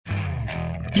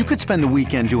You could spend the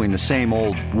weekend doing the same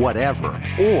old whatever,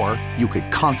 or you could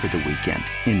conquer the weekend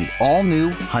in the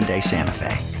all-new Hyundai Santa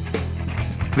Fe.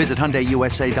 Visit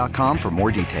HyundaiUSA.com for more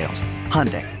details.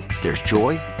 Hyundai, there's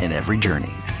joy in every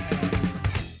journey.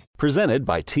 Presented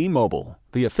by T-Mobile,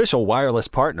 the official wireless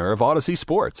partner of Odyssey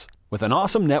Sports. With an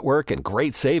awesome network and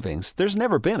great savings, there's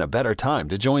never been a better time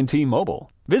to join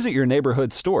T-Mobile. Visit your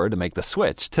neighborhood store to make the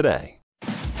switch today.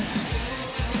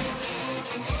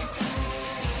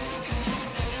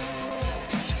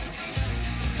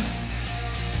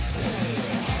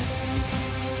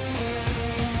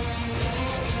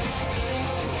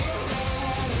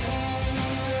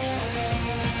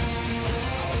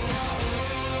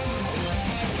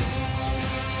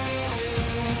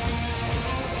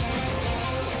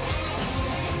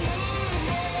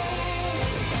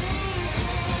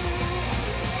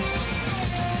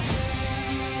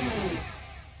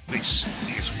 This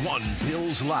is One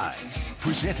Bills Live,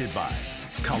 presented by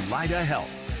Kaleida Health.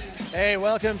 Hey,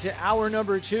 welcome to hour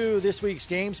number 2. This week's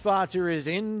game sponsor is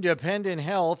Independent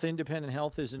Health. Independent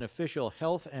Health is an official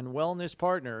health and wellness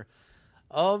partner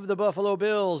of the Buffalo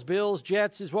Bills. Bills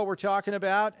Jets is what we're talking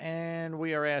about, and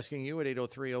we are asking you at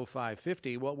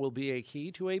 803-0550 what will be a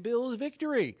key to a Bills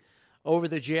victory over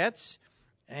the Jets.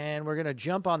 And we're going to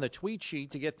jump on the tweet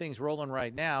sheet to get things rolling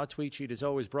right now. Tweet sheet is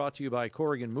always brought to you by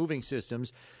Corrigan Moving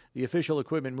Systems, the official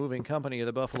equipment moving company of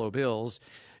the Buffalo Bills.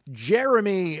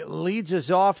 Jeremy leads us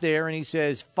off there, and he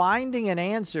says, finding an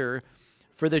answer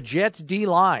for the Jets'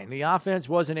 D-line. The offense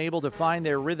wasn't able to find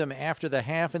their rhythm after the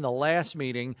half in the last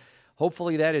meeting.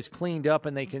 Hopefully that is cleaned up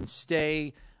and they can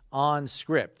stay on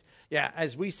script. Yeah,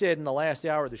 as we said in the last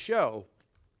hour of the show,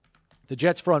 the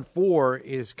Jets' front four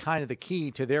is kind of the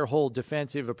key to their whole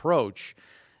defensive approach.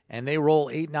 And they roll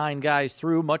 8-9 guys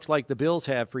through, much like the Bills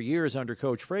have for years under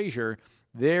Coach Frazier.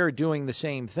 They're doing the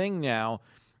same thing now.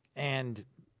 And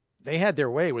they had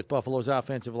their way with Buffalo's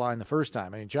offensive line the first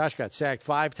time. I mean, Josh got sacked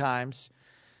 5 times.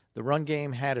 The run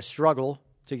game had a struggle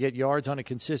to get yards on a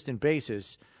consistent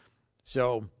basis.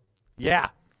 So, yeah,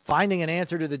 finding an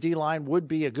answer to the D-line would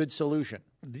be a good solution.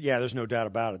 Yeah, there's no doubt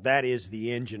about it. That is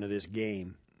the engine of this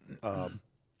game.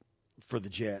 For the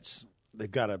Jets, they've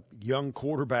got a young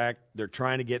quarterback. They're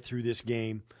trying to get through this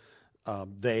game.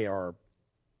 They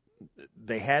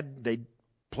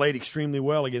played extremely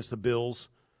well against the Bills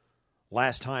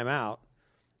last time out,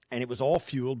 and it was all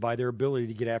fueled by their ability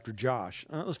to get after Josh.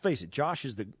 Let's face it, Josh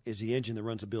is the engine that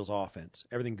runs the Bills' offense.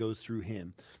 Everything goes through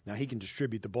him. Now he can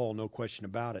distribute the ball, no question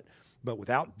about it. But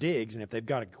without Diggs, and if they've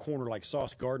got a corner like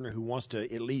Sauce Gardner who wants to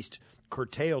at least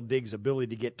curtail Diggs'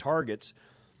 ability to get targets,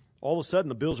 all of a sudden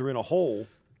the Bills are in a hole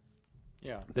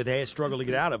that they had struggled to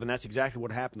get out of, and that's exactly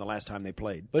what happened the last time they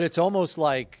played. But it's almost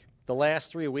like the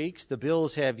last 3 weeks, the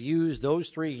Bills have used those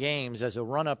 3 games as a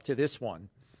run-up to this one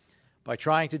by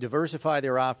trying to diversify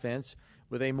their offense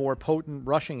with a more potent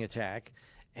rushing attack,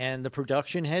 and the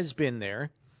production has been there.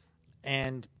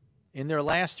 And in their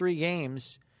last 3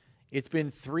 games, it's been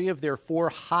 3 of their 4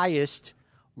 highest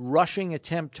rushing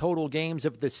attempt total games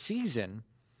of the season.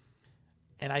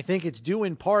 And I think it's due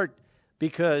in part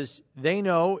because they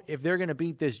know if they're going to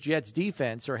beat this Jets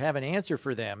defense or have an answer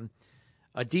for them,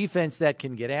 a defense that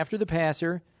can get after the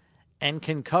passer and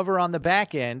can cover on the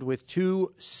back end with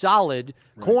 2 solid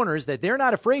corners that they're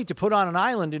not afraid to put on an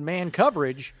island in man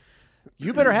coverage,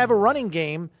 you better have a running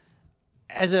game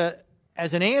as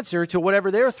an answer to whatever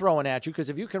they're throwing at you. Because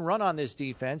if you can run on this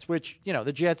defense, which,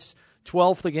 the Jets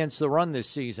 12th against the run this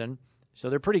season, so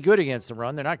they're pretty good against the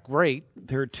run. They're not great.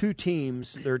 There are two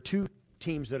teams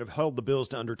that have held the Bills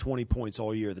to under 20 points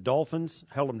all year. The Dolphins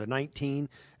held them to 19,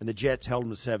 and the Jets held them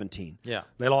to 17. Yeah.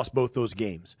 They lost both those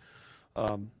games.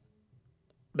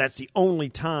 That's the only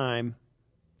time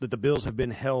that the Bills have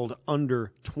been held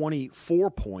under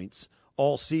 24 points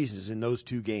all season is in those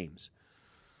 2 games.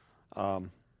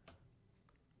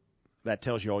 That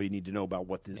tells you all you need to know about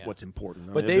what's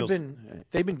important. But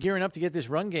they've been gearing up to get this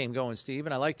run game going, Steve,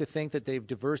 and I like to think that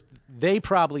they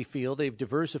probably feel they've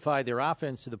diversified their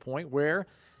offense to the point where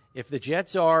if the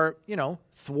Jets are,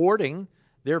 thwarting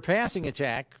their passing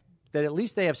attack, that at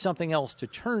least they have something else to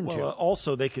turn to.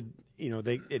 Also they could,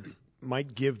 it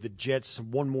might give the Jets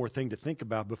one more thing to think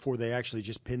about before they actually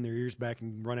just pin their ears back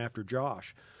and run after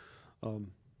Josh.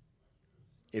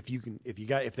 If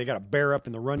they got to bear up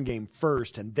in the run game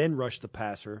first and then rush the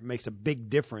passer, it makes a big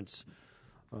difference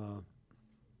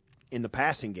in the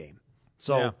passing game.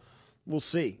 So we'll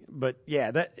see. But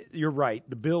you're right.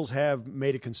 The Bills have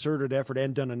made a concerted effort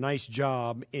and done a nice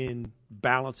job in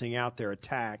balancing out their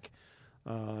attack.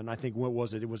 And I think what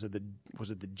was it? Was it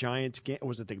the Giants game?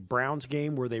 Was it the Browns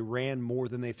game where they ran more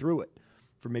than they threw it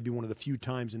for maybe one of the few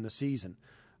times in the season?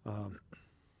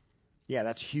 Yeah,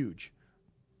 that's huge.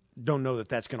 Don't know that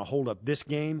that's going to hold up this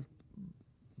game,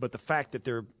 but the fact that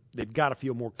they've got to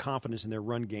feel more confidence in their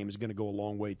run game is going to go a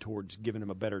long way towards giving them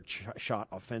a better shot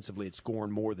offensively at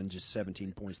scoring more than just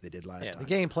 17 points they did last time. The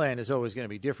game plan is always going to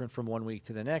be different from 1 week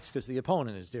to the next because the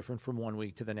opponent is different from 1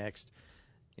 week to the next.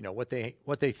 You know, what they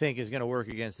think is going to work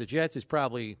against the Jets is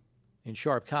probably in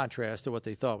sharp contrast to what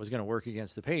they thought was going to work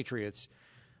against the Patriots.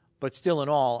 But still in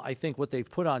all, I think what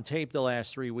they've put on tape the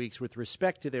last 3 weeks with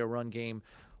respect to their run game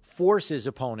forces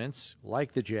opponents,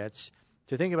 like the Jets,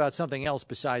 to think about something else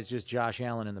besides just Josh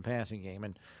Allen in the passing game.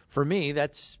 And for me,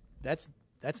 that's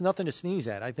nothing to sneeze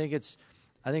at. I think it's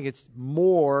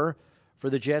more for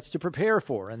the Jets to prepare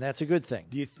for, and that's a good thing.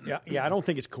 I don't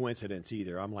think it's coincidence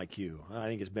either. I'm like you. I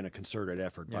think it's been a concerted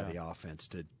effort by the offense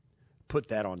to put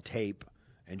that on tape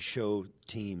and show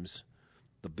teams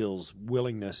the Bills'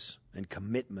 willingness and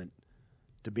commitment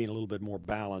to being a little bit more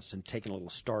balanced and taking a little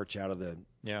starch out of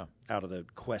the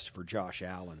quest for Josh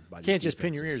Allen. Can't just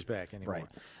pin your ears back anymore. Right.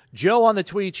 Joe on the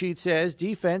tweet sheet says,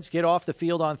 defense, get off the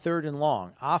field on 3rd and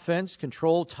long. Offense,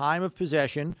 control time of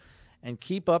possession and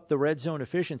keep up the red zone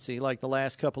efficiency like the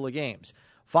last couple of games.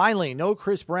 Finally, no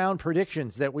Chris Brown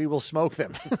predictions that we will smoke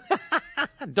them.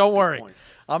 Don't worry.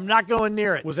 I'm not going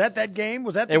near it. Was that game?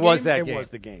 Was that the game? Was that game. It was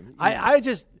the game. I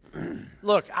just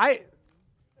look,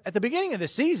 at the beginning of the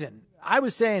season, I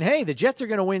was saying, hey, the Jets are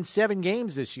going to win 7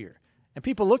 games this year. And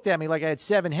people looked at me like I had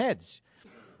 7 heads.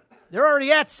 They're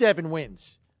already at 7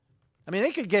 wins. I mean,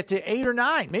 they could get to 8 or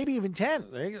 9, maybe even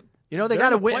 10. They got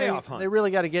to win. They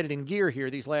really got to get it in gear here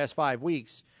these last 5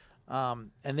 weeks. And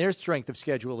their strength of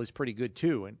schedule is pretty good,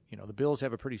 too. And, the Bills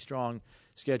have a pretty strong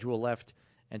schedule left,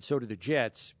 and so do the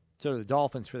Jets. So do the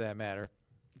Dolphins, for that matter.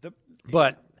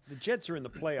 But the Jets are in the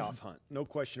playoff hunt, no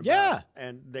question about it.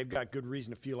 And they've got good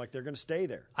reason to feel like they're going to stay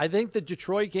there. I think the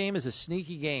Detroit game is a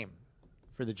sneaky game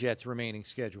for the Jets' remaining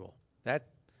schedule.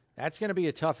 That's going to be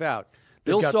a tough out.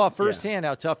 Bill saw firsthand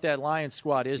how tough that Lions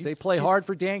squad is. They play hard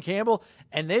for Dan Campbell,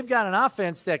 and they've got an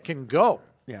offense that can go.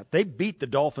 Yeah, they beat the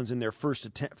Dolphins in their first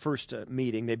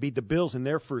meeting. They beat the Bills in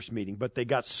their first meeting, but they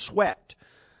got swept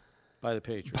by the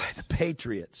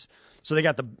Patriots. So they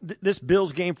got this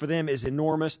Bills game for them is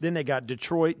enormous. Then they got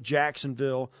Detroit,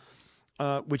 Jacksonville,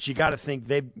 which you got to think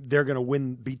they're going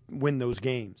to win those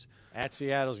games. At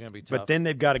Seattle's going to be tough. But then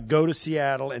they've got to go to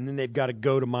Seattle, and then they've got to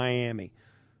go to Miami.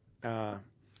 If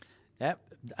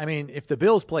the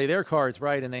Bills play their cards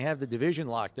right and they have the division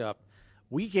locked up,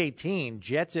 Week 18,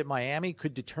 Jets at Miami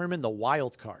could determine the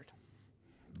wild card.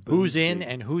 Who's in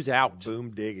and who's out. Boom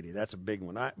diggity. That's a big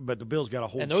one. But the Bills got a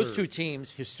hold. And those two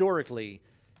teams historically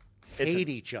hate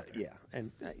each other. Yeah,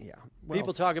 and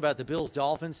people talk about the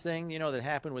Bills-Dolphins thing, that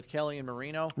happened with Kelly and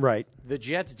Marino. Right. The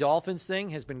Jets-Dolphins thing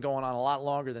has been going on a lot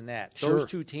longer than that. Sure. Those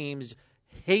two teams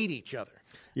hate each other.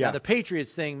 Yeah. Now, the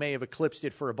Patriots thing may have eclipsed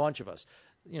it for a bunch of us.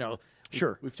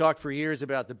 Sure. We've talked for years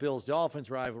about the Bills-Dolphins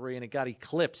rivalry, and it got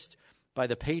eclipsed by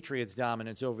the Patriots'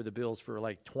 dominance over the Bills for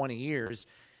like 20 years.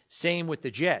 Same with the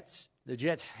Jets. The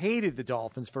Jets hated the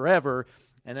Dolphins forever,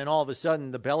 and then all of a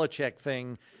sudden the Belichick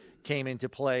thing came into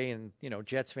play, and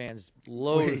Jets fans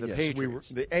loathe the Patriots.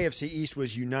 The AFC East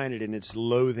was united in its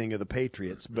loathing of the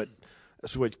Patriots, but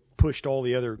that's what pushed all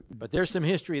the other. But there's some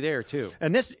history there too.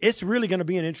 And it's really going to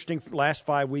be an interesting last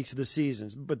 5 weeks of the season.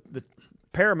 But the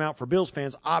paramount for Bills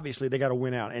fans, obviously, they got to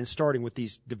win out, and starting with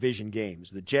these division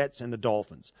games, the Jets and the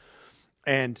Dolphins,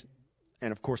 and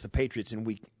of course the Patriots in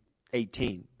Week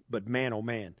 18. But man, oh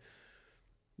man,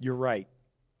 you're right.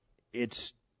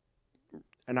 It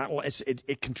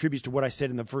contributes to what I said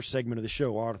in the first segment of the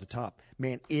show out at the top.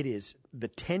 Man, it is the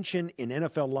tension in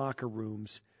NFL locker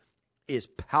rooms is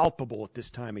palpable at this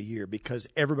time of year because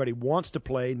everybody wants to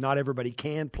play, not everybody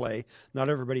can play, not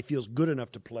everybody feels good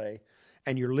enough to play,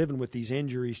 and you're living with these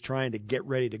injuries trying to get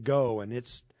ready to go, and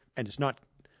it's not.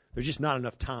 There's just not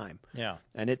enough time. Yeah,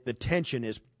 and the tension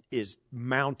is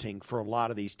mounting for a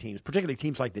lot of these teams, particularly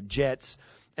teams like the Jets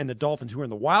and the Dolphins, who are in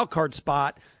the wild card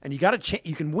spot. And you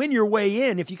can win your way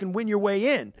in if you can win your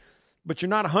way in, but you're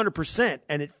not 100%,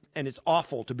 and it's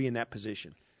awful to be in that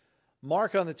position.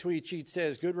 Mark on the tweet sheet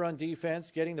says, good run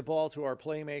defense, getting the ball to our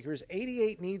playmakers.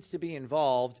 88 needs to be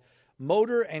involved.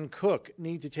 Motor and Cook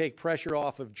need to take pressure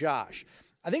off of Josh.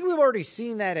 I think we've already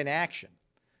seen that in action.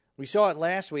 We saw it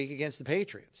last week against the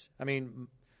Patriots. I mean,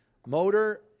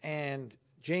 Motor and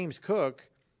James Cook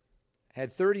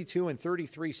had 32 and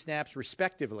 33 snaps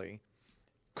respectively.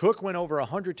 Cook went over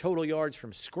 100 total yards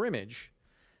from scrimmage,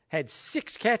 had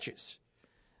 6 catches.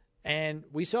 And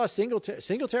we saw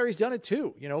Singletary's done it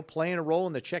too, playing a role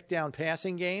in the check down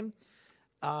passing game.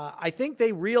 I think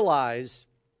they realized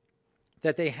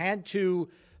that they had to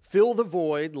fill the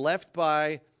void left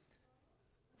by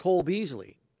Cole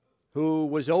Beasley, who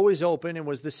was always open and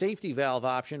was the safety valve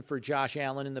option for Josh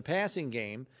Allen in the passing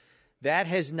game. That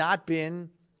has not been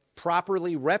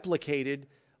properly replicated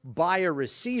by a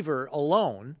receiver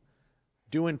alone,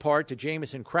 due in part to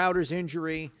Jamison Crowder's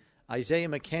injury, Isaiah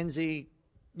McKenzie.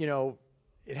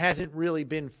 It hasn't really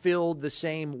been filled the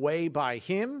same way by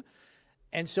him.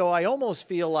 And so I almost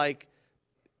feel like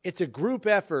it's a group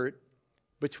effort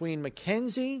between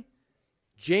McKenzie,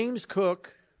 James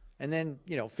Cook, and then,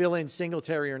 fill in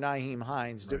Singletary or Nyheim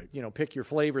Hines to, pick your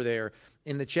flavor there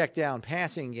in the check down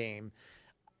passing game.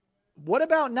 What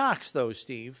about Knox, though,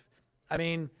 Steve? I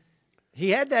mean, he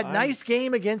had that nice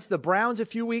game against the Browns a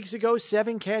few weeks ago,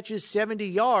 7 catches, 70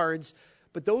 yards,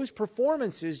 but those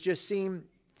performances just seem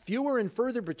fewer and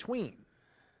further between.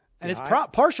 And it's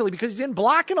partially because he's in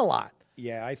blocking a lot.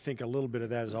 Yeah, I think a little bit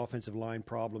of that is offensive line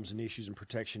problems and issues and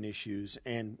protection issues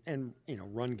and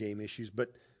run game issues.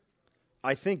 But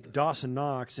I think Dawson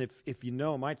Knox, if you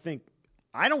know him,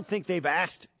 I don't think they've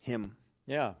asked him.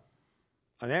 Yeah.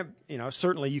 And that,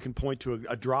 certainly you can point to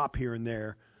a drop here and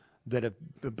there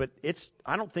but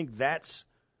I don't think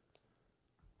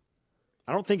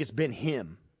it's been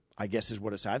him, I guess is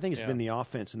what it's. I think it's been the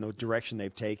offense and the direction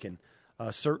they've taken.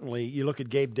 Certainly, you look at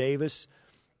Gabe Davis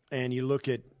and you look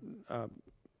at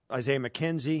Isaiah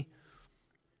McKenzie.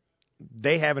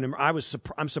 They haven't.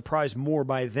 I'm surprised more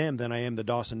by them than I am the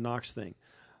Dawson Knox thing.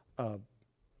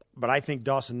 But I think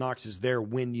Dawson Knox is there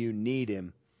when you need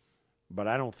him. But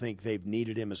I don't think they've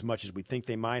needed him as much as we think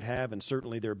they might have. And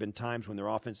certainly there have been times when their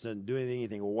offense doesn't do anything. You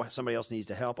think, well, somebody else needs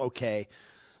to help. Okay,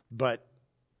 but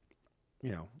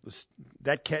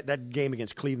that game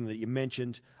against Cleveland that you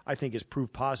mentioned, I think is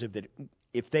proof positive that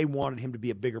if they wanted him to be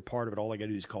a bigger part of it, all they got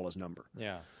to do is call his number.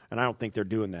 Yeah. And I don't think they're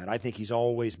doing that. I think he's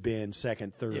always been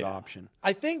second, third option.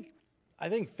 I think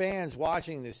fans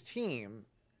watching this team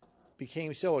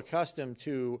became so accustomed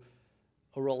to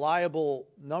a reliable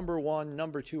number 1,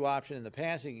 number 2 option in the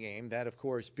passing game, that, of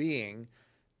course, being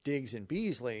Diggs and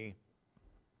Beasley,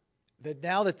 that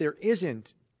now that there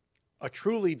isn't a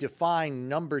truly defined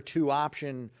number 2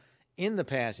 option in the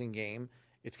passing game,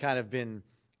 it's kind of been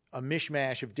a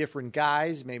mishmash of different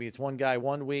guys. Maybe it's one guy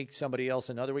one week, somebody else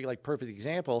another week. Like, perfect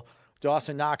example,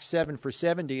 Dawson Knox 7 for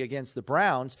 70 against the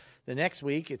Browns. The next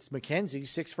week, it's McKenzie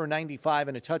 6 for 95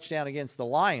 and a touchdown against the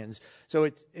Lions. So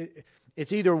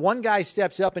it's either one guy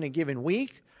steps up in a given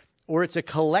week or it's a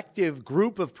collective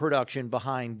group of production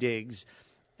behind Diggs.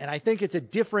 And I think it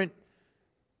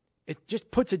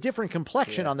just puts a different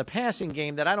complexion on the passing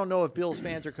game that I don't know if Bills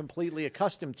fans are completely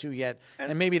accustomed to yet.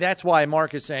 And maybe that's why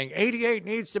Mark is saying 88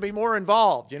 needs to be more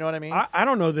involved. You know what I mean? I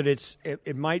don't know that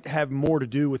it might have more to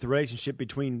do with the relationship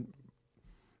between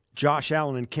Josh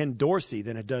Allen and Ken Dorsey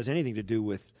than it does anything to do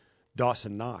with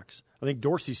Dawson Knox. I think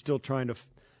Dorsey's still trying to,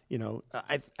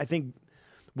 I think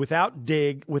without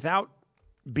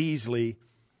Beasley,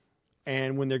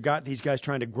 and when they've got these guys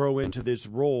trying to grow into this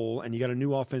role and you got a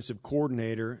new offensive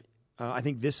coordinator, I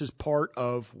think this is part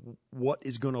of what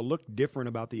is going to look different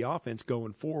about the offense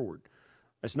going forward.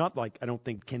 It's not like I don't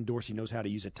think Ken Dorsey knows how to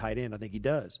use a tight end. I think he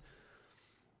does.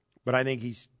 But I think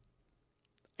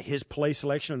his play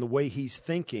selection and the way he's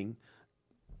thinking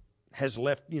has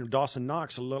left Dawson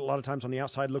Knox a lot of times on the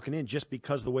outside looking in just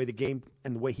because of the way the game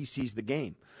and the way he sees the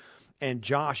game. And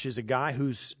Josh is a guy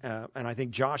who's and I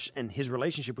think Josh and his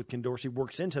relationship with Ken Dorsey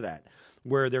works into that,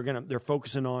 where they're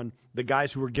focusing on the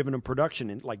guys who are giving them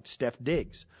production, like Steph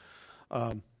Diggs,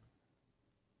 and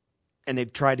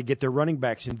they've tried to get their running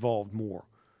backs involved more.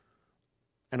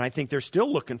 And I think they're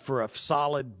still looking for a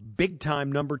solid,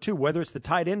 big-time number 2, whether it's the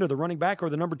tight end or the running back or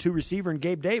the number 2 receiver in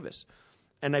Gabe Davis.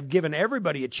 And they've given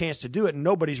everybody a chance to do it, and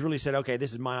nobody's really said, okay,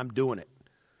 this is mine, I'm doing it.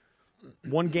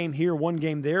 One game here, one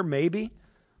game there, maybe,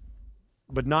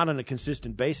 but not on a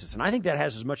consistent basis. And I think that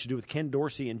has as much to do with Ken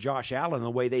Dorsey and Josh Allen and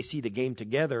the way they see the game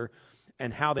together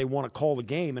and how they want to call the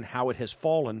game and how it has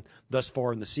fallen thus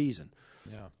far in the season.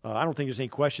 Yeah. I don't think there's any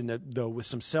question that, though, with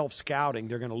some self-scouting,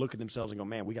 they're going to look at themselves and go,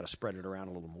 man, we got to spread it around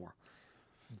a little more.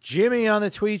 Jimmy on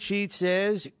the tweet sheet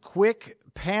says, quick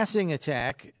passing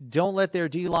attack. Don't let their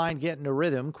D-line get in a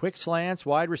rhythm. Quick slants,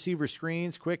 wide receiver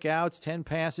screens, quick outs, 10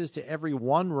 passes to every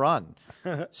 1 run.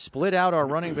 Split out our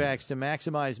running backs to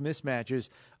maximize mismatches.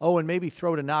 Oh, and maybe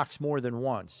throw to Knox more than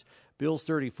once. Bills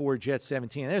 34, Jets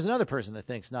 17. There's another person that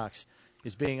thinks Knox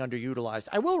is being underutilized.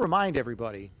 I will remind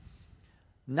everybody,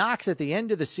 Knox at the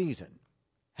end of the season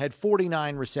had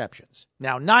 49 receptions.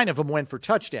 Now, 9 of them went for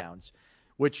touchdowns,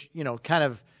 which, kind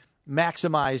of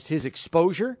maximized his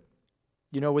exposure,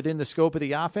 within the scope of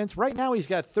the offense. Right now, he's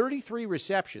got 33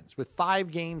 receptions with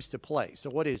 5 games to play. So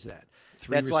what is that?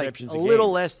 That's like a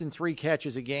little less than 3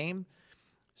 catches a game.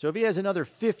 So if he has another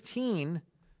 15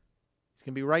 It's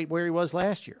going to be right where he was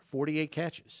last year, 48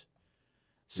 catches.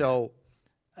 So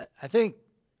I think,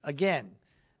 again,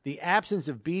 the absence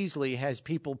of Beasley has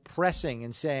people pressing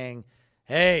and saying,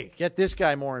 hey, get this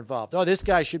guy more involved. Oh, this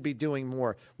guy should be doing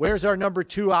more. Where's our number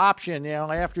 2 option,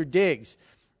 after Diggs?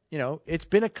 It's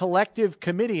been a collective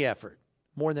committee effort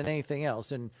more than anything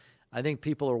else. And I think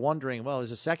people are wondering, well, is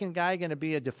a second guy going to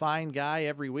be a defined guy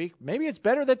every week? Maybe it's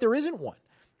better that there isn't one.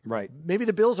 Right. Maybe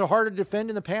the Bills are harder to defend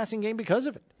in the passing game because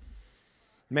of it.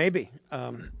 Maybe.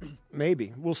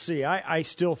 Maybe. We'll see. I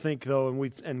still think, though,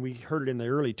 and we heard it in the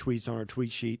early tweets on our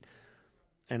tweet sheet,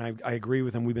 and I agree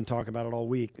with him. We've been talking about it all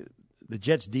week. The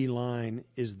Jets' D-line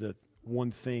is the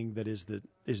one thing that is the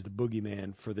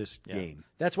boogeyman for this game.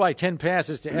 That's why 10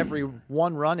 passes to every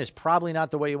one run is probably not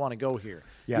the way you want to go here.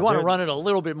 Yeah, you want to run it a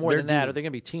little bit more than that, or they're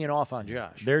going to be teeing off on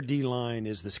Josh. Their D-line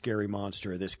is the scary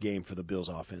monster of this game for the Bills'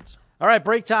 offense. All right,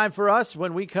 break time for us.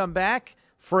 When we come back,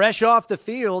 fresh off the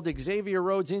field, Xavier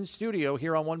Rhodes in studio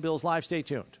here on One Bills Live. Stay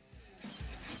tuned.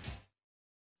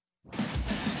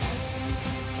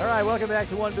 All right, welcome back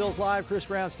to One Bills Live. Chris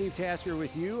Brown, Steve Tasker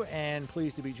with you, and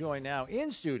pleased to be joined now in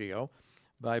studio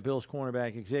by Bills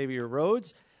cornerback Xavier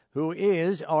Rhodes, who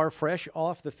is our fresh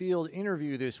off the field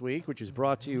interview this week, which is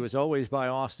brought to you as always by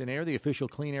Austin Air, the official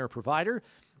clean air provider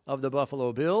of the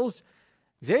Buffalo Bills.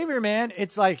 Xavier, man,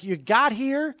 it's like you got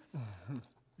here,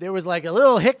 there was like a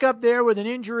little hiccup there with an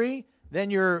injury,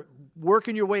 then you're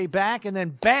working your way back, and then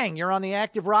bang, you're on the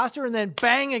active roster, and then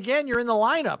bang again, you're in the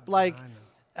lineup.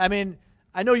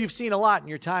 I know you've seen a lot in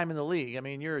your time in the league. I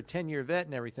mean, you're a 10-year vet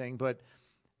and everything, but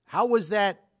how was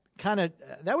that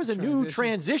that was a new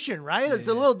transition, right? Yeah. It's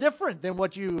a little different than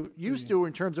what you used to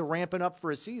in terms of ramping up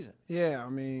for a season. Yeah, I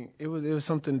mean, it was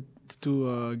something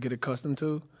to get accustomed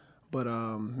to, but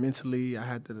mentally I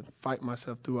had to fight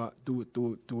myself throughout,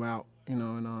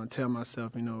 and tell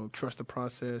myself, trust the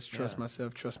process, trust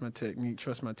myself, trust my technique,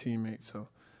 trust my teammates, so.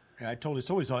 Yeah, I told you, it's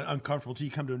always uncomfortable until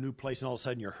you come to a new place and all of a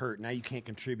sudden you're hurt. Now you can't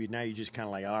contribute. Now you're just kind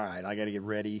of like, all right, I got to get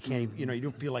ready. You can't, you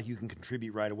don't feel like you can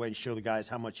contribute right away and show the guys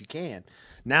how much you can.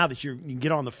 Now that you can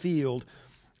get on the field,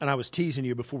 and I was teasing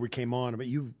you before we came on, but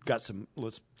you've got some,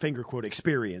 let's finger quote,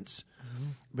 experience. Mm-hmm.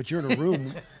 But you're in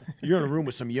a room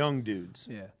with some young dudes.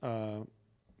 Yeah.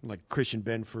 Like Christian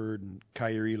Benford and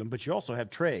Kyer Elam, but you also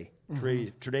have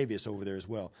Tre'Davious over there as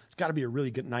well. It's got to be a really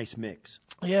good, nice mix.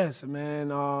 Yes, man.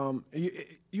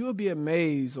 You would be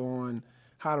amazed on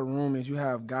how the room is. You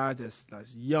have guys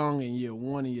that's young in year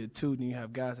 1 and year 2, then you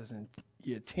have guys that's in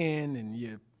year 10 and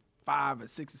year 5 or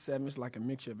 6 or 7. It's like a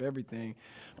mixture of everything.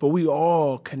 But we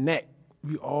all connect.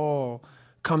 We all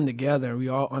come together. We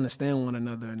all understand one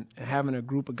another. And having a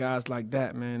group of guys like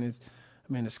that, man,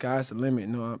 the sky's the limit.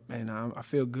 I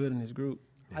feel good in this group.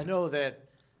 I know that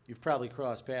you've probably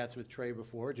crossed paths with Trey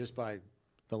before just by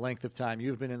the length of time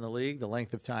you've been in the league, the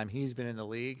length of time he's been in the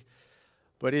league.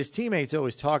 But his teammates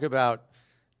always talk about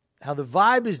how the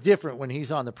vibe is different when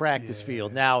he's on the practice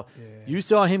field. Now, you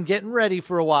saw him getting ready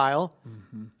for a while,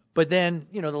 but then,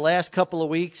 the last couple of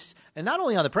weeks, and not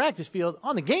only on the practice field,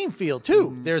 on the game field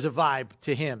too, there's a vibe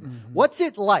to him. What's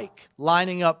it like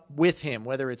lining up with him,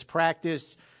 whether it's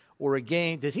practice or a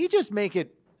game? Does he just make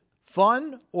it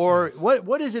fun, or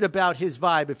what is it about his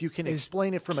vibe, if you can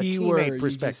explain it from a teammate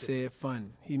perspective? You just said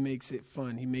fun. He makes it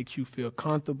fun. He makes you feel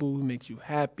comfortable. He makes you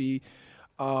happy.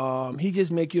 He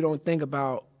just make you don't think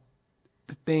about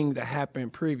the thing that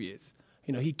happened previous.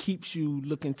 He keeps you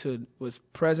looking to what's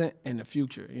present and the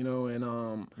future,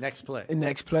 and next play. And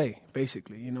next play,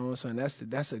 basically, So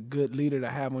that's a good leader to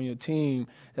have on your team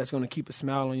that's going to keep a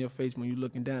smile on your face when you're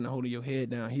looking down and holding your head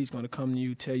down. He's going to come to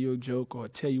you, tell you a joke, or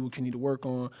tell you what you need to work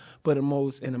on, but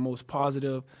in the most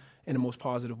positive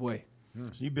way.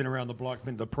 So you've been around the block,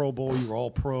 been to the Pro Bowl. You were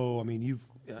all pro. I mean, you've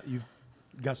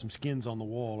got some skins on the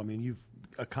wall. I mean, you've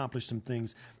accomplished some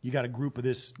things. You got a group of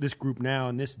this group now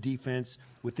and this defense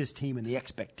with this team and the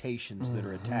expectations that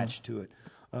are attached to it.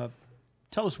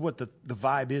 Tell us what the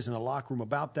vibe is in the locker room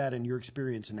about that and your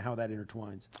experience and how that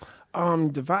intertwines.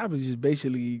 The vibe is just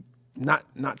basically not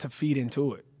to feed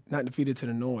into it, not to feed into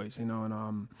the noise,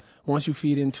 and once you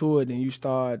feed into it, then you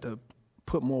start to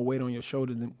put more weight on your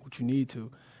shoulders than what you need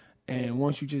to. And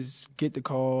once you just get the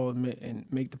call and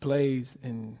make the plays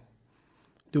and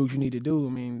do what you need to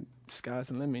do, sky's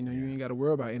the limit. You ain't got to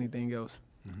worry about anything else.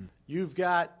 Mm-hmm. You've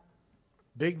got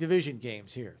big division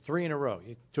games here, 3 in a row.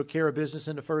 You took care of business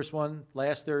in the first one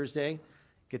last Thursday.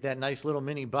 Get that nice little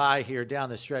mini bye here down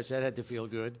the stretch. That had to feel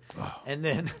good. Oh. And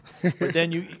then, but then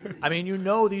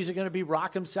these are going to be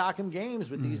rock'em sock'em games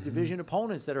with these division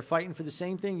opponents that are fighting for the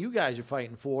same thing you guys are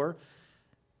fighting for.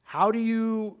 How do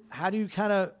you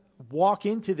kind of walk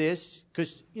into this?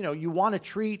 Because, you want to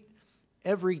treat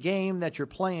every game that you're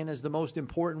playing as the most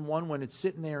important one when it's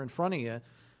sitting there in front of you.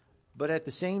 But at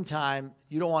the same time,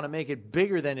 you don't want to make it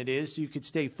bigger than it is so you could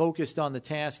stay focused on the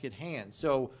task at hand.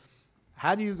 So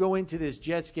how do you go into this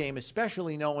Jets game,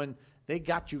 especially knowing they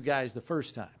got you guys the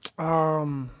first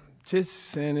time? Just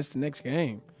saying it's the next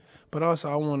game. But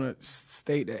also I want to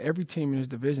state that every team in this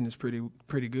division is pretty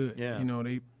good. Yeah. You know,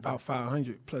 they about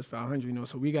 500, plus 500, you know,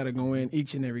 so we got to go in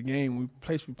each and every game. We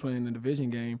play in the division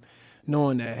game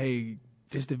knowing that, hey,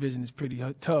 this division is pretty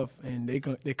tough and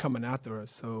they're coming after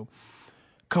us. So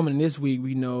coming this week,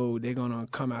 we know they're going to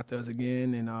come after us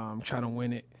again and try to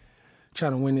win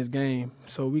this game.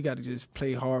 So we got to just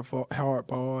play hard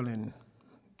ball and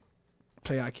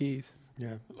play our keys.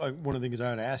 Yeah, like one of the things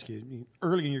I would ask you,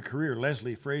 early in your career,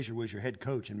 Leslie Frazier was your head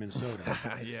coach in Minnesota.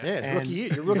 Yeah, it's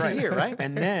your rookie year, right?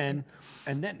 And then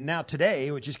now today,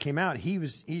 it just came out,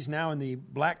 he's now in the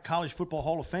Black College Football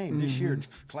Hall of Fame this year,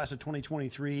 class of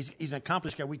 2023. He's an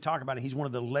accomplished guy. We talk about it. He's one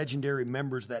of the legendary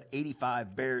members of that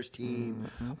 85 Bears team,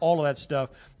 all of that stuff.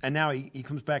 And now he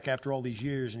comes back after all these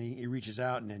years, and he reaches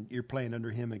out, and then you're playing under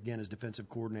him again as defensive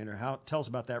coordinator. Tell us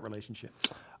about that relationship.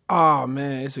 Oh,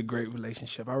 man, it's a great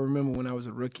relationship. I remember when I was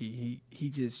a rookie, he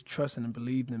just trusted and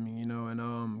believed in me, you know,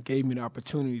 and gave me the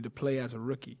opportunity to play as a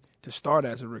rookie, to start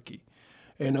as a rookie.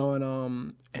 You know,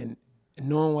 and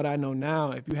knowing what I know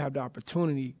now, if you have the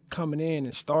opportunity coming in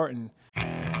and starting.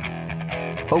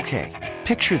 Okay,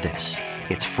 picture this.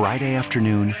 It's Friday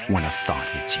afternoon when a thought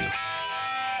hits you.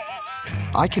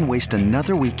 I can waste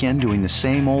another weekend doing the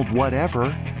same old whatever,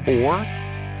 or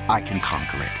I can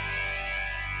conquer it.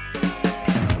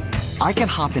 I can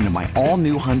hop into my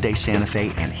all-new Hyundai Santa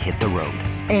Fe and hit the road.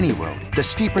 Any road. The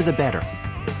steeper, the better.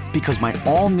 Because my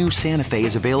all-new Santa Fe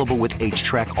is available with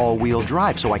H-Track all-wheel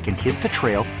drive, so I can hit the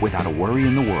trail without a worry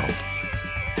in the world.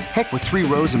 Heck, with 3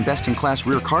 rows and best-in-class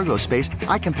rear cargo space,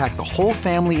 I can pack the whole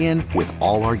family in with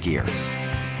all our gear.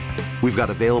 We've got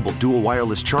available dual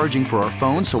wireless charging for our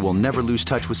phones, so we'll never lose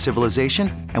touch with civilization,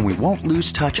 and we won't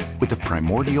lose touch with the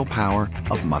primordial power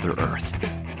of Mother Earth.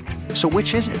 So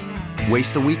which is it?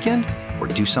 Waste the weekend or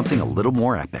do something a little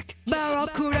more epic?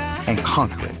 And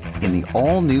conquer it in the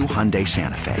all-new Hyundai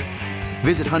Santa Fe.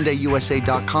 Visit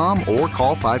HyundaiUSA.com or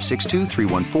call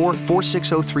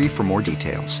 562-314-4603 for more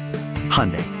details.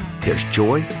 Hyundai, there's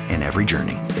joy in every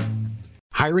journey.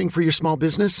 Hiring for your small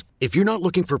business? If you're not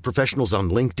looking for professionals on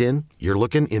LinkedIn, you're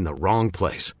looking in the wrong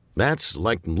place. That's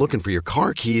like looking for your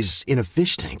car keys in a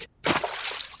fish tank.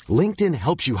 LinkedIn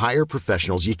helps you hire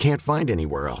professionals you can't find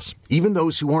anywhere else, even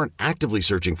those who aren't actively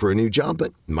searching for a new job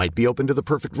but might be open to the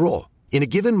perfect role. In a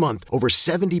given month, over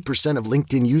 70% of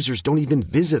LinkedIn users don't even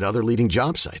visit other leading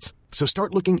job sites. So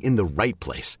start looking in the right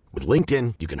place. With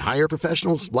LinkedIn, you can hire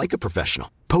professionals like a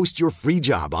professional. Post your free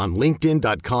job on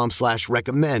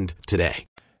linkedin.com/recommend today.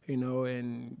 You know,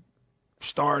 and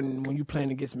starting when you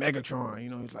playing against Megatron, you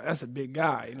know, it's like, that's a big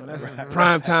guy. You know, that's a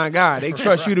primetime guy. They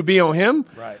trust you to be on him.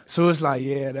 Right. So it's like,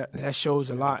 yeah, that shows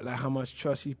a lot, like how much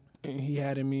trust he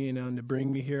had in me, and to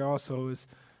bring me here also it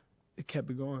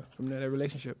kept it going from that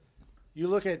relationship. You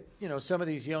look at, you know, some of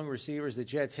these young receivers the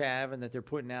Jets have and that they're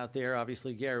putting out there.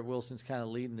 Obviously, Garrett Wilson's kind of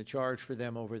leading the charge for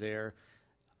them over there.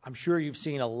 I'm sure you've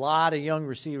seen a lot of young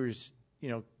receivers, you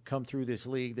know, come through this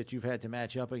league that you've had to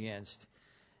match up against.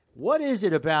 What is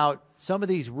it about some of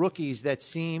these rookies that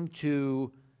seem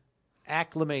to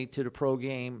acclimate to the pro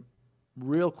game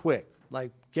real quick?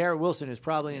 Like Garrett Wilson is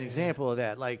probably an example of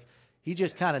that. Like he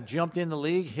just kind of jumped in the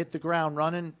league, hit the ground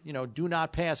running, you know, do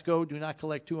not pass go, do not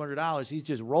collect $200. He's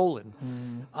just rolling.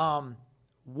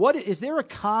 What is there a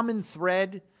common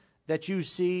thread that you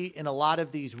see in a lot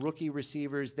of these rookie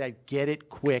receivers that get it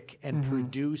quick and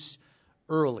produce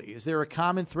early? Is there a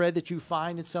common thread that you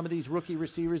find in some of these rookie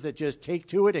receivers that just take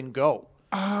to it and go?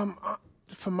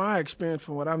 From my experience,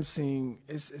 from what I'm seeing,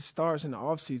 it starts in the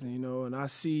offseason, you know, and I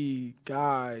see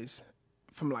guys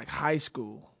from like high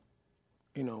school,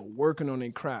 you know, working on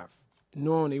their craft,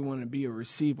 knowing they want to be a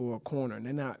receiver or a corner. And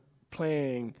they're not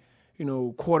playing, you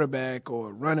know, quarterback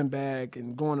or running back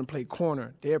and going to play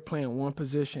corner. They're playing one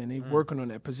position. They're working on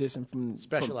that position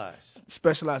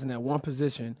specializing in that one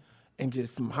position. And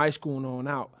just from high school and on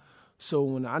out. So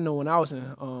when I was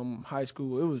in high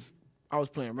school, I was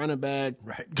playing running back.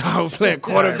 Right. I was playing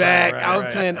quarterback. Right. I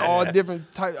was playing all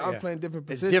different types. I was playing different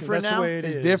positions. It's different That's now? the way it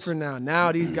It's is. different now.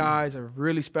 Now these guys are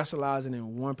really specializing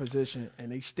in one position,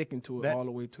 and they sticking to it all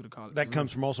the way to the college. That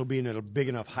comes from also being at a big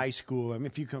enough high school. I mean,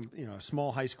 if you come, you know, a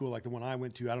small high school like the one I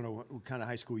went to, I don't know what kind of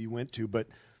high school you went to, but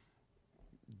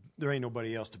there ain't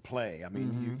nobody else to play. I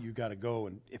mean, you got to go,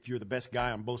 and if you're the best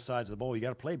guy on both sides of the ball, you got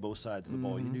to play both sides of the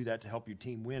ball. You do that to help your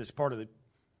team win. It's part of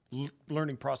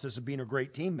learning process of being a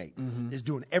great teammate, is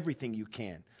doing everything you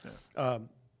can. Yeah.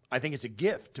 I think it's a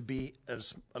gift to be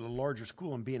at a larger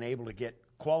school and being able to get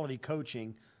quality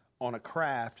coaching on a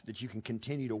craft that you can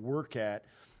continue to work at.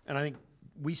 And I think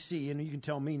we see, and you can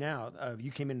tell me now,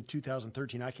 you came in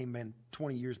 2013, I came in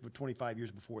 25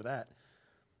 years before that.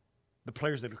 The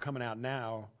players that are coming out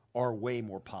now are way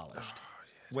more polished.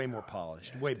 Way more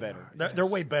polished, way better. They're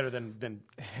way better than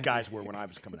guys were when I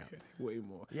was coming out. Way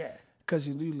more. Yeah. Because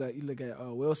you look at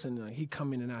Wilson, he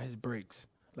come in and out his breaks.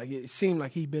 Like, it seemed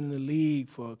like he'd been in the league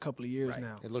for a couple of years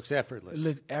now. It looks effortless. It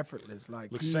looks effortless.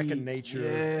 Like, looks second nature.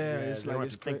 Yeah. It's like, don't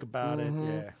have to think about it.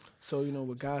 Yeah. So,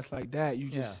 with guys like that, you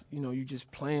just, you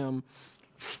just play them,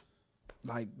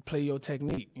 like, play your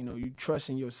technique. You trust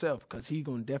in yourself because he's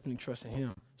going to definitely trust in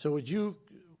him. So would you,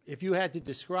 if you had to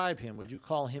describe him, would you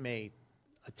call him a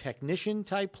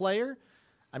technician-type player?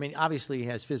 I mean, obviously he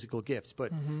has physical gifts,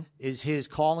 but is his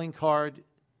calling card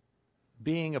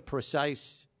being a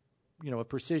precise, a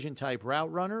precision-type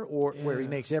route runner, or where he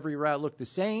makes every route look the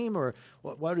same, or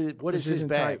what is his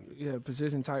bag?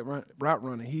 Precision-type route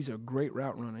runner. He's a great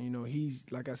route runner. He's,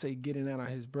 like I say, getting out of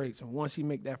his breaks. And once he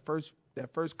make that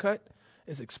first cut,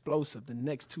 it's explosive. The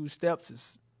next 2 steps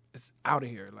is out of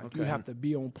here. Like, you have to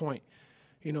be on point.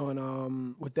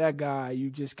 And with that guy, you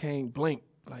just can't blink.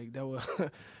 Like,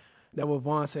 that what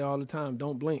Vaughn say all the time,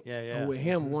 don't blink. Yeah. And with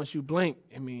him, once you blink,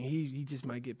 I mean, he just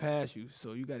might get past you.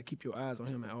 So you got to keep your eyes on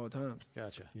him at all times.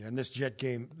 Gotcha. Yeah, and this Jet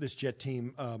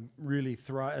team really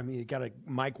thrive. I mean, you got a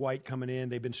Mike White coming in.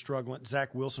 They've been struggling.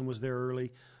 Zach Wilson was there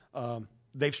early.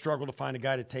 They've struggled to find a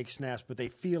guy to take snaps, but they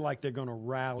feel like they're going to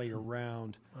rally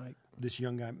around this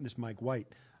young guy, this Mike White.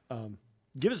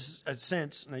 Give us a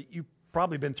sense. Now, you've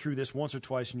probably been through this once or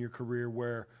twice in your career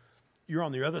where you're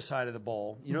on the other side of the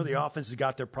ball. The offense has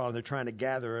got their problem. They're trying to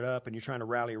gather it up, and you're trying to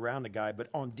rally around the guy. But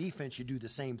on defense, you do the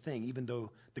same thing. Even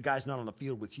though the guy's not on the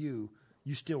field with you,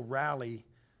 you still rally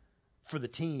for the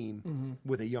team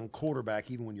with a young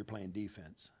quarterback, even when you're playing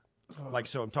defense.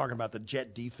 So I'm talking about the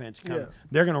Jet defense.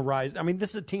 They're going to rise. I mean,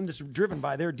 this is a team that's driven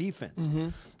by their defense.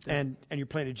 And you're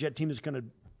playing a Jet team that's going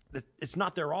to – it's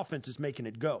not their offense that's making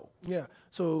it go. Yeah.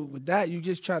 So with that, you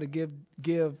just try to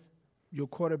give your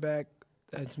quarterback –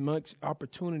 as much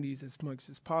opportunities as much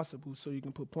as possible so you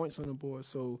can put points on the board.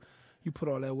 So you put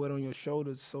all that weight on your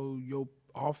shoulders so your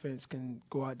offense can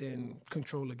go out there and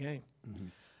control the game.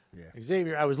 Yeah.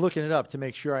 Xavier, I was looking it up to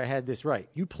make sure I had this right.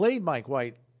 You played Mike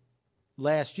White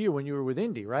last year when you were with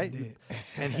Indy, right? I did.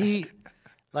 And he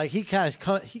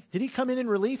did he come in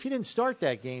relief? He didn't start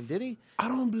that game, did he?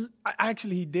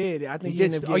 Actually, he did. I think he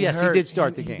ended up getting hurt. He did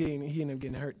start the game. He ended up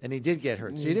getting hurt. And he did get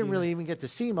hurt. So you didn't really even get to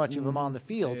see much of him on the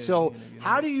field. Yeah, so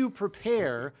how do you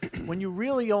prepare when you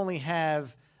really only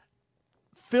have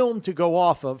film to go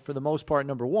off of, for the most part,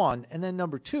 number one, and then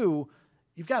number two,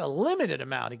 you've got a limited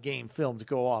amount of game film to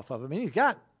go off of. I mean, he's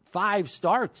got 5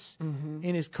 starts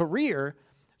in his career.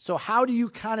 So how do you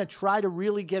kind of try to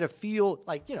really get a feel?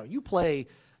 Like, you play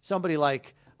somebody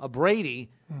like a Brady,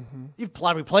 you've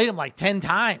probably played him like 10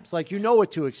 times. Like, you know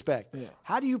what to expect. Yeah.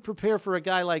 How do you prepare for a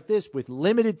guy like this with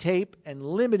limited tape and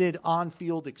limited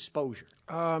on-field exposure?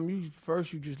 You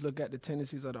just look at the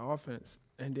tendencies of the offense.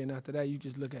 And then after that, you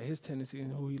just look at his tendency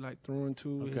and who he like throwing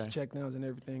to, his checkdowns and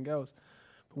everything else.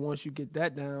 But once you get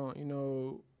that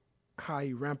down, how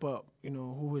he ramp up,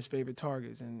 who his favorite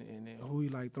targets and who he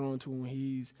like throwing to when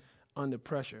he's under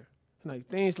pressure. Like,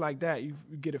 things like that, you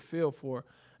get a feel for.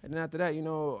 And then after that,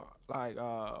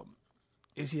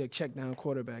 is he a check down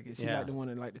quarterback? Is he like the one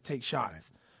that like to take shots?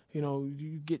 Right.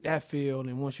 You get that feel,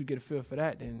 and once you get a feel for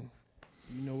that, then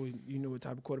you know what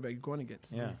type of quarterback you're going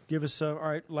against. Yeah. Give us all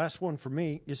right. Last one for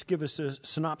me. Just give us a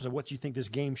synopsis of what you think this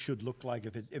game should look like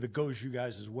if it goes you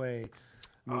guys' way.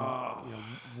 I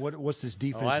mean, what's this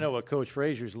defense? Oh, I know what Coach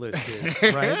Frazier's list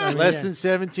is. Right? I mean, less than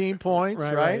 17 points,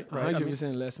 right?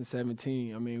 100% less than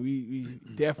 17. I mean, we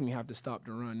definitely have to stop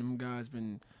the run. Them guys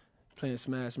been playing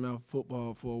smash mouth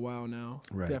football for a while now.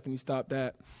 Right. Definitely stop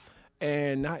that.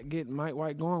 And not get Mike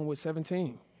White going with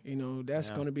 17. That's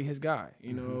going to be his guy.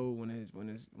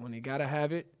 When he got to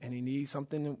have it and he needs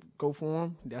something to go for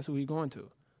him, that's who he's going to.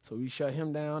 So we shut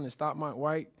him down and stop Mike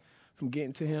White from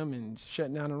getting to him and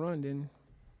shutting down the run, then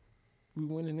we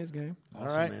win in this game. All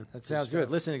right. Man. That sounds good.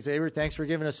 Listen, Xavier, thanks for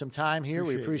giving us some time here.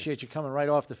 We appreciate you coming right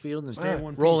off the field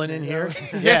and rolling in here.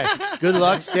 Yeah. Good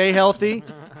luck. Stay healthy.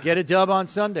 Get a dub on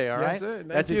Sunday, all right? Yes,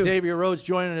 That's Xavier Rhodes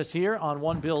joining us here on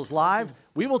One Bills Live.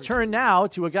 We will turn now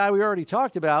to a guy we already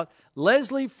talked about,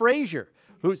 Leslie Frazier,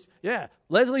 who's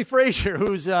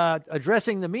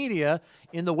addressing the media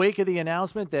in the wake of the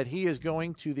announcement that he is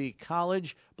going to the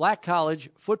Black College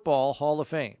Football Hall of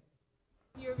Fame.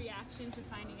 Your reaction to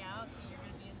finding out that you're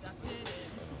going to be inducted accepted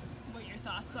and what your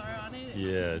thoughts are on it?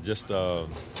 Yeah, just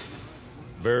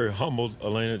very humbled,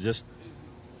 Elena. Just,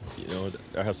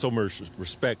 I have so much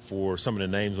respect for some of the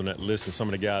names on that list and some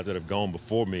of the guys that have gone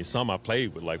before me. Some I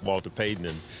played with, like Walter Payton,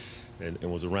 and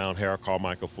was around Harold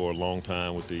Carmichael for a long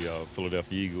time with the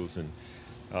Philadelphia Eagles. And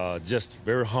just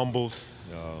very humbled,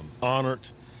 honored,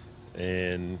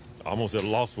 and almost at a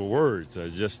loss for words.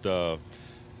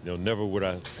 Never would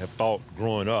I have thought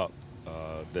growing up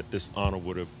that this honor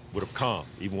would have come.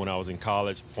 Even when I was in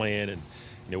college playing, and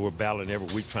we're battling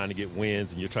every week trying to get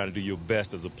wins, and you're trying to do your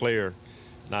best as a player,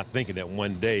 not thinking that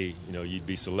one day you'd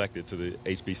be selected to the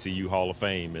HBCU Hall of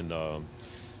Fame, and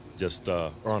just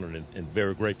honored and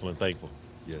very grateful and thankful.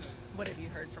 Yes. What have you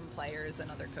heard from players and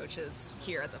other coaches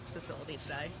here at the facility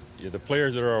today? Yeah, the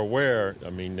players that are aware,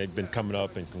 they've been coming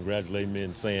up and congratulating me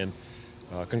and saying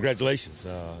congratulations,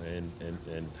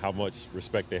 and how much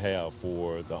respect they have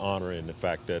for the honor and the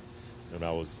fact that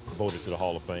I was voted to the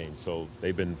Hall of Fame. So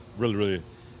they've been really, really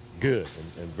good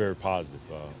and very positive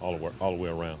all the way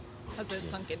around. Has it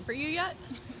sunk in for you yet?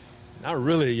 Not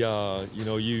really.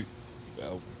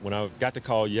 When I got the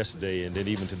call yesterday, and then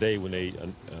even today when they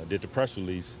did the press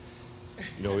release,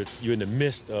 you're in the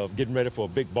midst of getting ready for a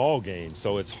big ball game,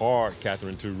 so it's hard,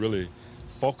 Catherine, to really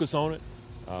focus on it.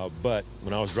 But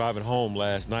when I was driving home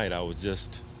last night, I was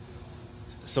just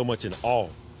so much in awe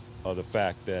of the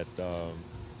fact that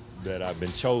I've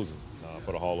been chosen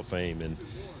for the Hall of Fame, and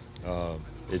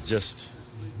it just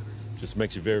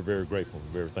makes you very, very grateful,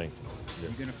 very thankful. Yes.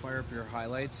 Are you going to fire up your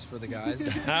highlights for the guys?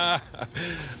 I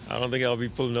don't think I'll be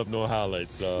pulling up no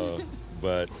highlights,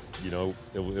 but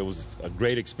it was a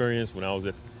great experience when I was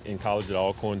in college at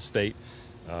Alcorn State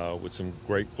with some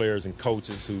great players and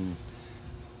coaches who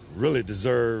really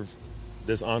deserve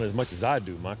this honor as much as I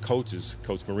do. My coaches,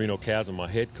 Coach Marino Chasm, my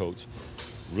head coach,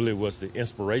 really was the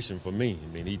inspiration for me.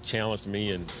 He challenged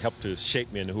me and helped to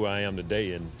shape me into who I am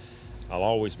today, and I'll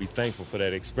always be thankful for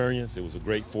that experience. It was a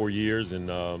great 4 years,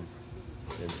 and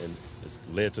it's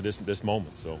led to this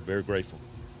moment, so very grateful.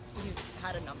 You've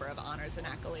had a number of honors and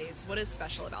accolades. What is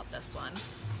special about this one?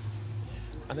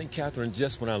 I think, Catherine,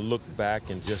 just when I look back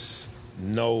and just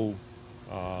know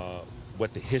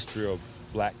what the history of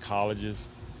black colleges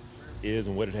is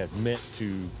and what it has meant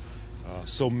to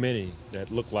so many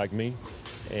that look like me,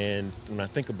 and when I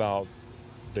think about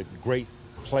the great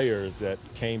players that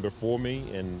came before me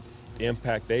and the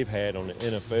impact they've had on the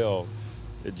NFL,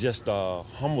 it just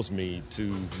humbles me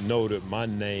to know that my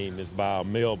name is by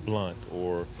Mel Blount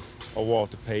or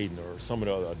Walter Payton or some of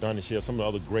the other, Donnie Shell, some of the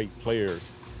other great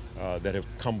players that have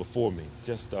come before me.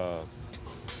 Just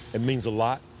it means a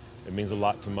lot. It means a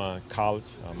lot to my college,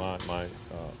 my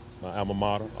alma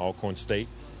mater, Alcorn State,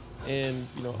 and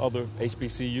other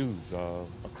HBCUs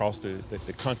across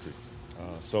the country.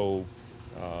 So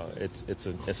it's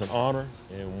an honor,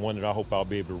 and one that I hope I'll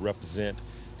be able to represent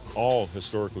all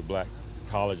historically black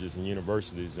colleges and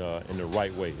universities in the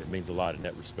right way. It means a lot in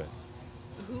that respect.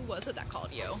 Who was it that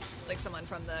called you? Like someone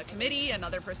from the committee,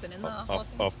 another person in the Hall of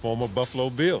Fame? A former Buffalo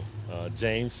Bill,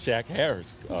 James Shaq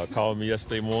Harris, called me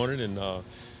yesterday morning and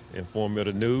informed me of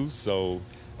the news. So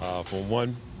from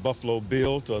one Buffalo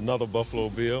Bill to another Buffalo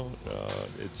Bill,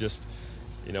 it just,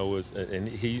 was, and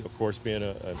he, of course, being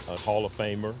a Hall of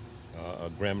Famer, a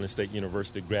Grambling State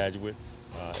University graduate,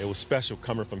 it was special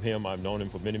coming from him. I've known him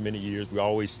for many, many years. We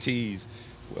always tease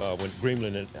when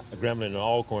Grambling and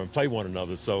Alcorn play one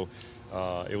another. So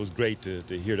it was great to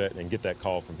hear that and get that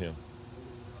call from him.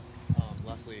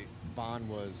 Leslie, Von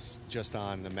was just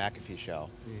on the McAfee show.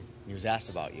 He was asked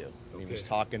about you. Okay. He was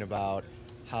talking about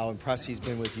how impressed he's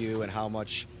been with you and how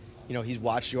much, he's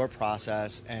watched your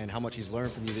process and how much he's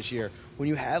learned from you this year. When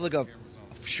you have like a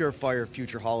surefire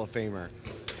future Hall of Famer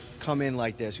come in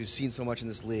like this, who's seen so much in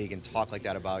this league and talk like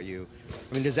that about you,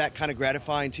 does that kind of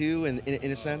gratifying too in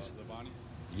a sense?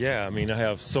 Yeah, I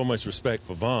have so much respect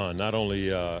for Von, not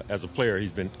only as a player.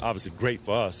 He's been obviously great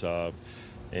for us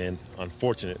and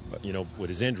unfortunate, with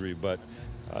his injury, but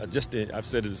I've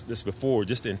said this before,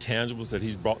 just the intangibles that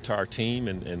he's brought to our team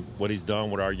and what he's done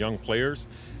with our young players.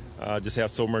 Just have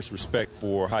so much respect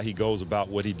for how he goes about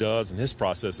what he does and his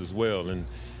process as well. And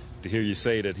to hear you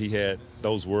say that he had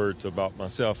those words about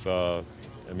myself,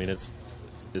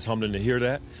 it's humbling to hear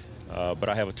that. But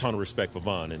I have a ton of respect for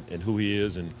Von and who he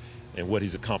is and what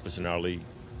he's accomplished in our league.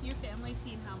 Your family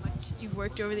seen how much you've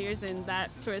worked over the years and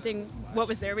that sort of thing. What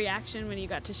was their reaction when you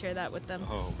got to share that with them?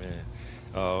 Oh,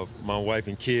 man. My wife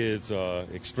and kids are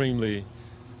extremely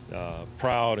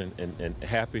proud and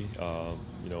happy.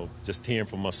 Just hearing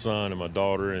from my son and my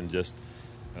daughter and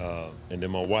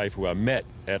then my wife, who I met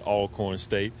at Alcorn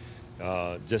State,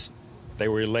 they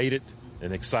were elated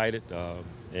and excited.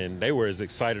 and they were as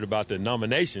excited about the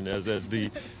nomination as the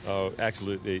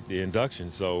the induction.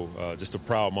 So just a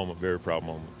proud moment, very proud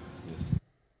moment. Yes.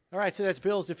 All right, so that's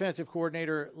Bills defensive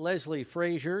coordinator Leslie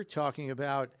Frazier talking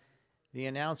about the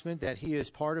announcement that he is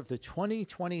part of the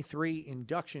 2023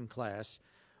 induction class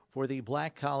for the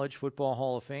Black College Football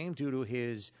Hall of Fame due to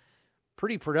his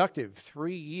pretty productive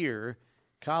 3-year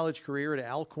college career at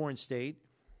Alcorn State,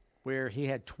 where he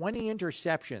had 20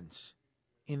 interceptions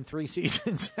in 3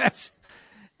 seasons. That's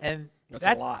a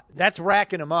lot. That's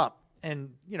racking him up.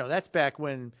 And, that's back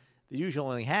when they usually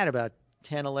only had about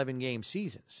 10, 11 game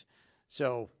seasons.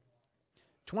 So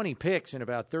 20 picks in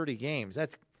about 30 games,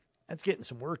 that's getting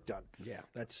some work done. Yeah,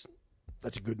 that's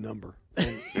a good number.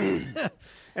 And,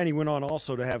 and he went on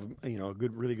also to have, a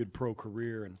really good pro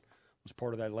career and was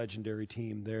part of that legendary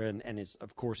team there. And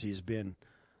of course, he's been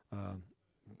a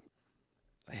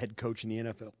head coach in the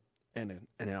NFL and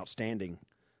an outstanding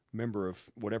member of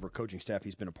whatever coaching staff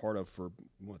he's been a part of for,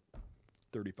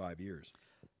 35 years.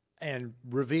 And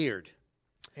revered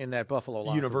in that Buffalo locker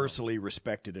room. Universally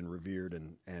respected and revered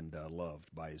and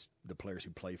loved by the players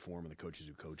who play for him and the coaches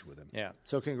who coach with him. Yeah.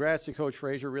 So congrats to Coach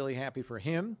Frazier. Really happy for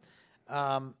him.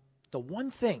 The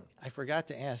one thing I forgot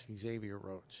to ask Xavier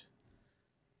Rhodes,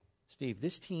 Steve,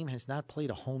 this team has not played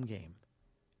a home game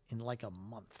in like a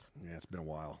month. Yeah, it's been a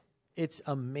while. It's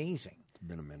amazing. It's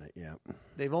been a minute, yeah.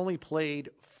 They've only played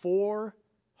 4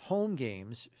 home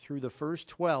games through the first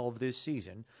 12 this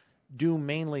season, due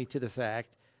mainly to the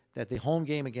fact that the home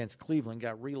game against Cleveland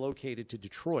got relocated to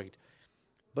Detroit.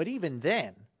 But even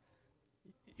then,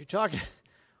 you're talking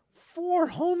 4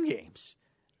 home games,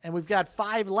 and we've got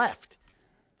 5 left.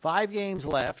 5 games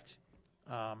left.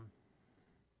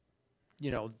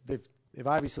 They've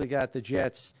obviously got the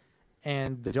Jets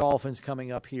and the Dolphins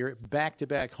coming up here,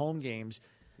 back-to-back home games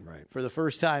for the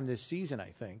first time this season, I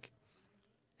think.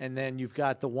 And then you've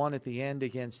got the one at the end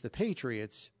against the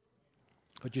Patriots,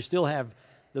 but you still have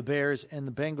the Bears and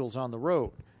the Bengals on the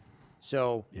road.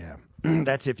 So yeah,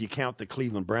 that's if you count the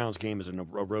Cleveland Browns game as a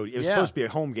road. It was supposed to be a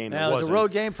home game. Now, it was a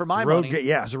road game for my money.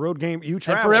 It was a road game. You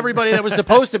traveled. And for everybody that was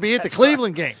supposed to be at the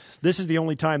Cleveland game. This is the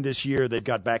only time this year they've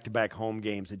got back-to-back home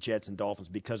games, the Jets and Dolphins,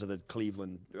 because of the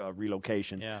Cleveland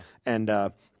relocation. Yeah. And,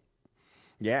 and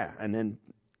then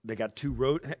they got 2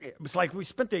 road. It was like we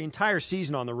spent the entire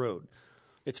season on the road.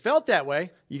 It's felt that way.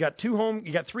 You got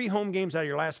 3 home games out of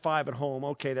your last 5 at home.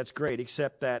 Okay, that's great,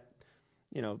 except that,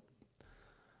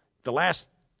 the last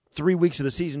 3 weeks of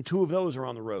the season, 2 of those are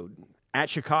on the road,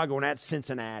 at Chicago and at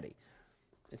Cincinnati.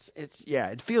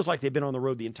 It feels like they've been on the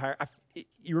road the entire.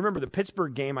 You remember the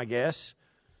Pittsburgh game, I guess.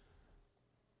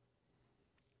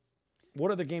 What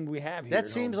other game do we have here? That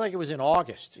seems like it was in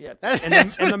August. Yeah,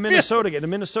 and the Minnesota game. The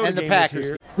Minnesota and the game Packers. was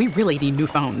here. We really need new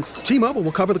phones. T-Mobile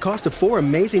will cover the cost of 4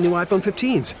 amazing new iPhone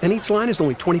 15s, and each line is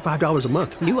only $25 a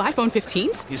month. New iPhone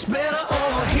 15s? It's better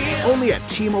over here. Only at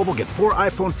T-Mobile, get 4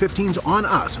 iPhone 15s on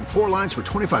us and 4 lines for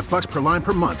 $25 per line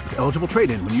per month with eligible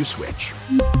trade-in when you switch.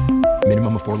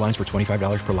 Minimum of 4 lines for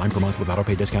 $25 per line per month with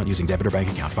autopay discount using debit or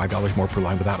bank account. $5 more per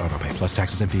line without autopay, plus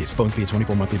taxes and fees. Phone fee at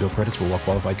 24 monthly bill credits for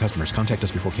well-qualified customers. Contact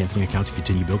us before canceling account to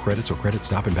continue bill credits or credit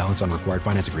stop and balance on required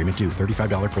finance agreement due.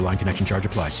 $35 per line connection charge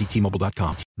applies. See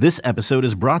T-Mobile.com. This episode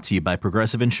is brought to you by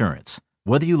Progressive Insurance.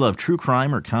 Whether you love true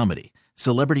crime or comedy,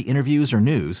 celebrity interviews or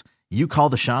news, you call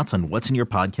the shots on what's in your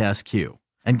podcast queue.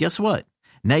 And guess what?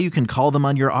 Now you can call them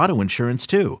on your auto insurance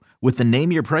too with the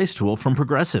Name Your Price tool from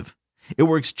Progressive. It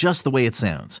works just the way it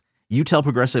sounds. You tell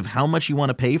Progressive how much you want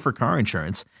to pay for car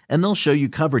insurance, and they'll show you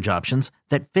coverage options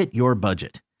that fit your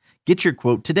budget. Get your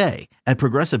quote today at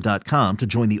Progressive.com to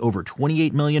join the over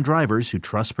 28 million drivers who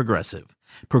trust Progressive.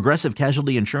 Progressive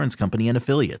Casualty Insurance Company and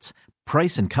Affiliates.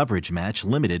 Price and coverage match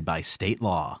limited by state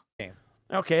law.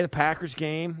 Okay, the Packers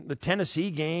game, the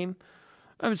Tennessee game.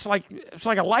 It's like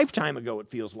a lifetime ago, it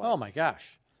feels like. Oh, my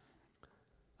gosh.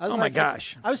 My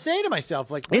gosh. I was saying to myself,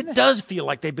 like, it does feel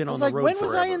like they've been on the road when forever.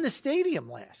 was I in the stadium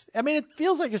last? I mean, it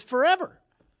feels like it's forever.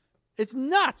 It's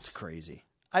nuts. It's crazy.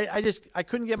 I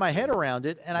couldn't get my head around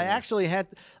it, and I actually had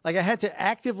to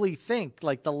actively think,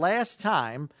 like, the last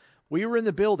time we were in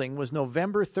the building was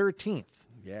November 13th.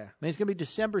 Yeah. I mean, it's going to be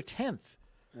December 10th.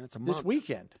 That's a month. This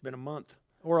weekend. It's been a month.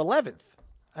 Or 11th.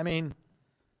 I mean,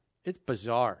 it's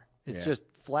bizarre. It's just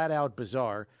flat out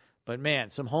bizarre. But, man,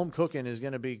 some home cooking is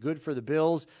going to be good for the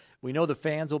Bills. We know the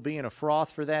fans will be in a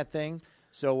froth for that thing.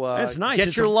 So it's nice.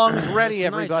 Get your lungs ready,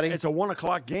 everybody. Nice. It's a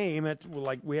 1:00 game.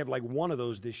 We have like one of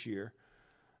those this year.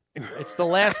 It's the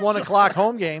last 1:00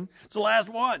 home game. It's the last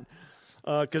one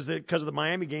because of the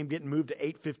Miami game getting moved to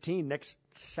 8:15 next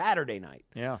Saturday night.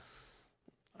 Yeah.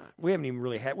 We haven't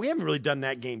really done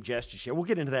that game justice yet. We'll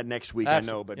get into that next week, I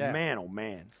know, but man, oh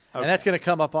man. Okay. And that's going to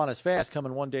come up on us fast,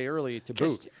 coming one day early to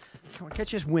boot. Can't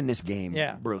just win this game,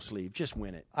 bro sleeve. Just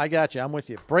win it. I got you. I'm with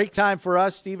you. Break time for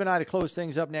us. Steve and I to close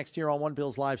things up next year on One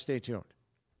Bills Live. Stay tuned.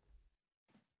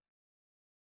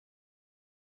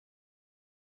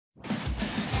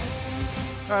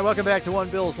 All right, welcome back to One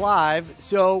Bills Live.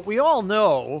 So we all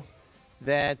know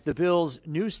that the Bills'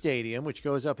 new stadium, which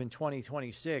goes up in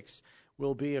 2026,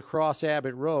 will be across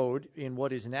Abbott Road in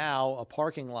what is now a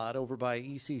parking lot over by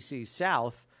ECC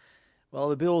South. Well,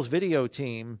 the Bills video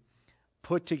team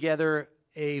put together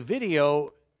a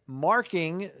video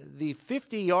marking the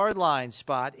 50-yard line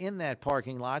spot in that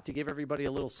parking lot to give everybody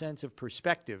a little sense of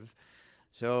perspective.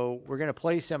 So we're going to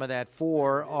play some of that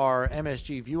for our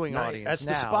MSG viewing audience. That's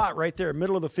now. The spot right there,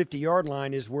 middle of the 50-yard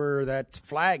line is where that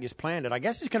flag is planted. I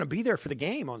guess it's going to be there for the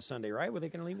game on Sunday, right? Were they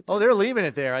going to leave it there? Oh, they're leaving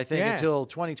it there, I think, until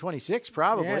 2026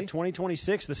 probably. Yeah,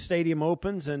 2026, the stadium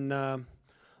opens, and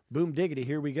boom diggity,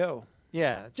 here we go.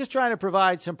 Yeah, just trying to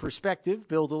provide some perspective,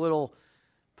 build a little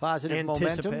positive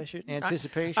Anticipation,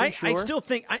 sure. I still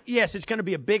think, yes, it's going to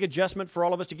be a big adjustment for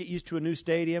all of us to get used to a new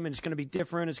stadium, and it's going to be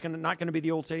different. It's not going to be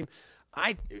the old stadium.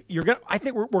 I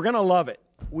think we're going to love it.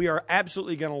 We are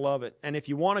absolutely going to love it. And if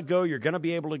you want to go, you're going to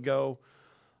be able to go.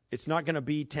 It's not going to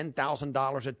be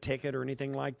 $10,000 a ticket or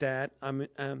anything like that.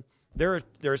 There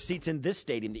are seats in this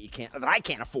stadium that I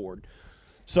can't afford.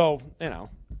 So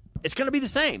it's going to be the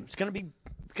same. It's going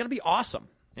to be awesome.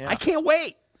 Yeah. I can't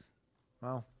wait.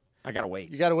 Well, I got to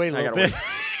wait. You got to wait a little bit.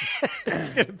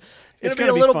 It's going to be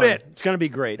a little bit. It's going to be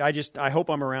great. I hope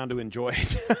I'm around to enjoy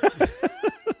it.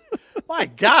 My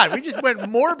God, we just went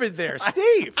morbid there,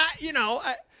 Steve. I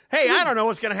don't know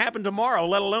what's going to happen tomorrow,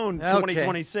 let alone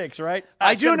 2026, right?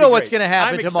 I do know what's going to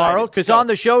happen tomorrow, because on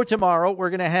the show tomorrow, we're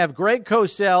going to have Greg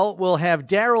Cosell, we'll have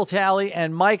Daryl Talley,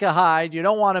 and Micah Hyde. You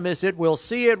don't want to miss it. We'll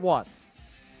see you at 1.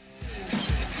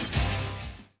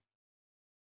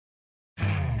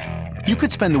 You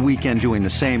could spend the weekend doing the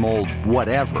same old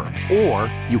whatever,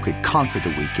 or you could conquer the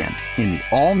weekend in the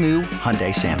all-new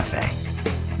Hyundai Santa Fe.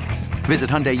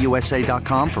 Visit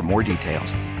HyundaiUSA.com for more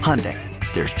details. Hyundai,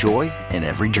 there's joy in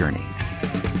every journey.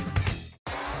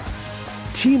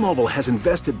 T-Mobile has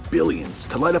invested billions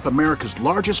to light up America's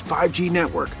largest 5G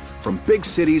network, from big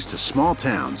cities to small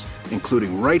towns,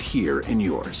 including right here in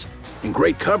yours. And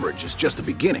great coverage is just the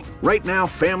beginning. Right now,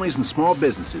 families and small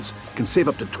businesses can save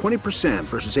up to 20%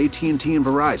 versus AT&T and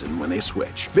Verizon when they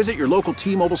switch. Visit your local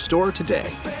T-Mobile store today.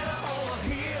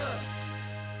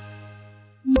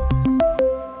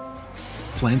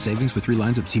 Plan savings with 3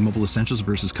 lines of T-Mobile Essentials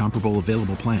versus comparable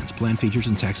available plans. Plan features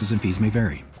and taxes and fees may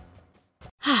vary.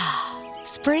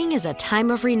 Spring is a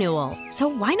time of renewal, so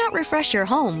why not refresh your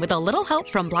home with a little help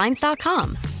from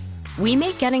Blinds.com? We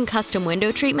make getting custom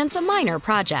window treatments a minor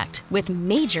project with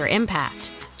major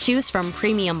impact. Choose from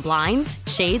premium blinds,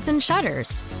 shades, and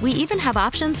shutters. We even have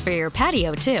options for your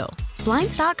patio, too.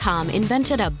 Blinds.com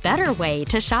invented a better way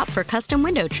to shop for custom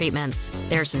window treatments.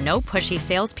 There's no pushy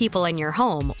salespeople in your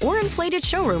home or inflated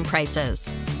showroom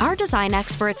prices. Our design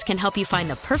experts can help you find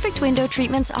the perfect window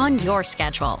treatments on your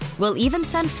schedule. We'll even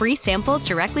send free samples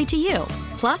directly to you.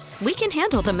 Plus, we can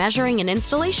handle the measuring and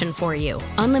installation for you.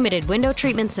 Unlimited window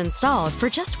treatments installed for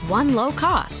just one low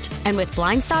cost. And with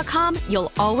Blinds.com,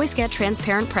 you'll always get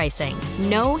transparent pricing.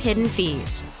 No hidden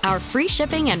fees. Our free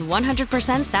shipping and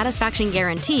 100% satisfaction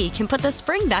guarantee can put the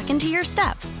spring back into your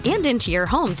step and into your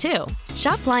home, too.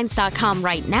 Shop Blinds.com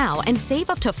right now and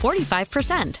save up to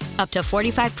 45%. Up to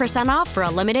 45% off for a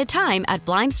limited time at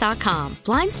Blinds.com.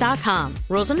 Blinds.com.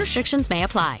 Rules and restrictions may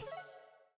apply.